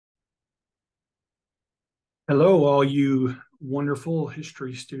Hello, all you wonderful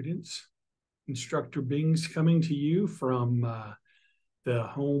history students. Instructor Bings coming to you from the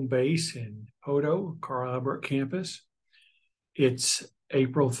home base in Poto, Carl Albert campus. It's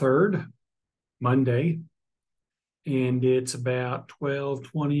April 3rd, Monday, and it's about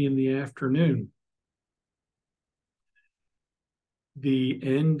 12:20 in the afternoon. The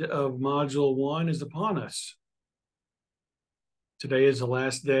end of Module 1 is upon us. Today is the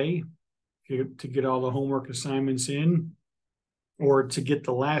last day to get all the homework assignments in, or to get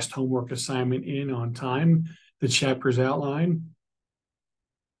the last homework assignment in on time, the chapter's outline.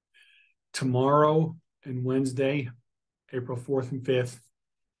 Tomorrow and Wednesday, April 4th and 5th,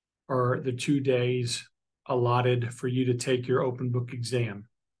 are the 2 days allotted for you to take your open book exam.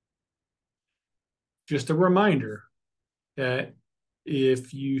 Just a reminder that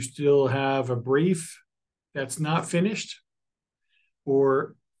if you still have a brief that's not finished,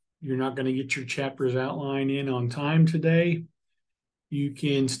 or you're not going to get your chapter's outline in on time today, you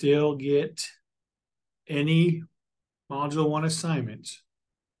can still get any Module 1 assignments,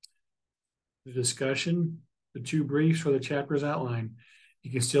 the discussion, the 2 briefs, or the chapter's outline. You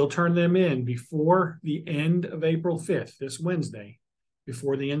can still turn them in before the end of April 5th, this Wednesday,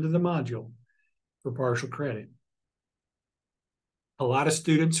 before the end of the module, for partial credit. A lot of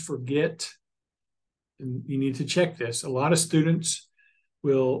students forget, and you need to check this, a lot of students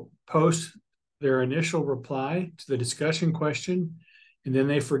will post their initial reply to the discussion question, and then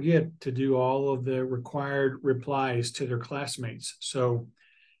they forget to do all of the required replies to their classmates. So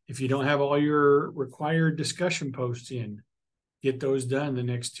if you don't have all your required discussion posts in, get those done the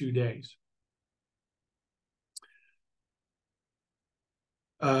next 2 days.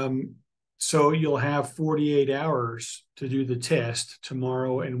 So you'll have 48 hours to do the test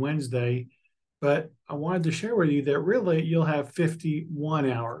tomorrow and Wednesday, but I wanted to share with you that really you'll have 51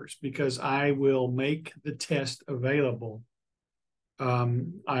 hours because I will make the test available. I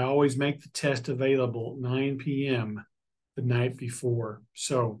always make the test available 9 p.m. the night before.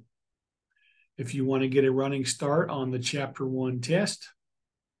 So if you want to get a running start on the Chapter 1 test,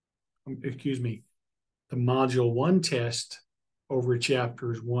 the Module 1 test over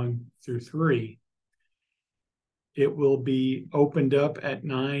chapters 1 through 3, it will be opened up at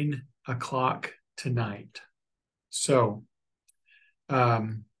 9 o'clock tonight. So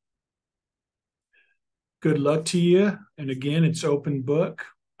good luck to you. And again, it's open book.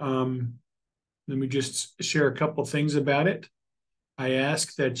 Let me just share a couple things about it. I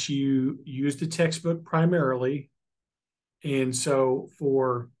ask that you use the textbook primarily. And so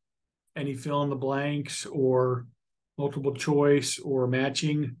for any fill in the blanks or multiple choice or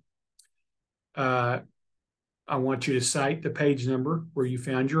matching, I want you to cite the page number where you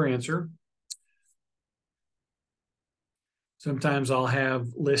found your answer. Sometimes I'll have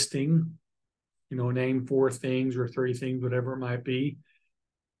listing, name 4 things or 3 things, whatever it might be.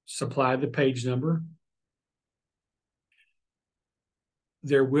 Supply the page number.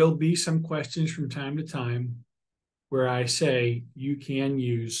 There will be some questions from time to time where I say you can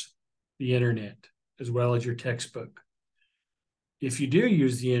use the internet as well as your textbook. If you do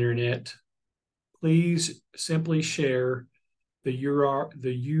use the internet, please simply share the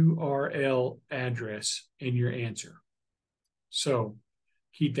URL address in your answer. So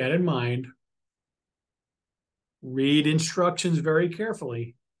keep that in mind. Read instructions very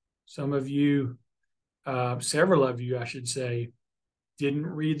carefully. Some of you, several of you, I should say, didn't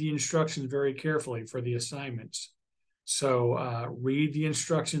read the instructions very carefully for the assignments. So read the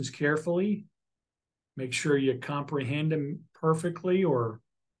instructions carefully. Make sure you comprehend them perfectly or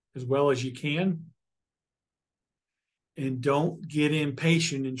as well as you can. And don't get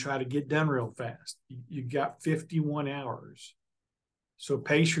impatient and try to get done real fast. You've got 51 hours. So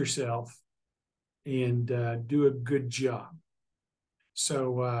pace yourself and do a good job.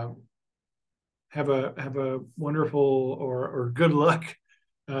 So have a wonderful or good luck.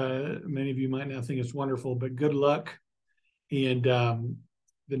 Many of you might not think it's wonderful, but good luck. And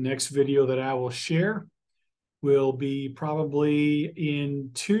the next video that I will share will be probably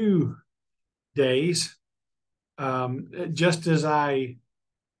in 2 days. Just as I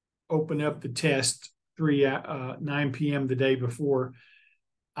open up the test 9 p.m. the day before,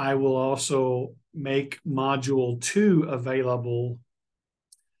 I will also make Module 2 available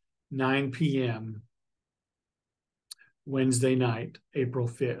 9 p.m. Wednesday night, April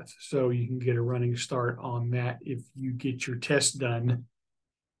 5th. So you can get a running start on that if you get your test done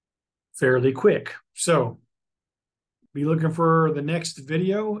fairly quick. So be looking for the next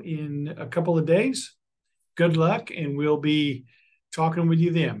video in a couple of days. Good luck, and we'll be talking with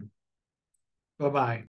you then. Bye-bye.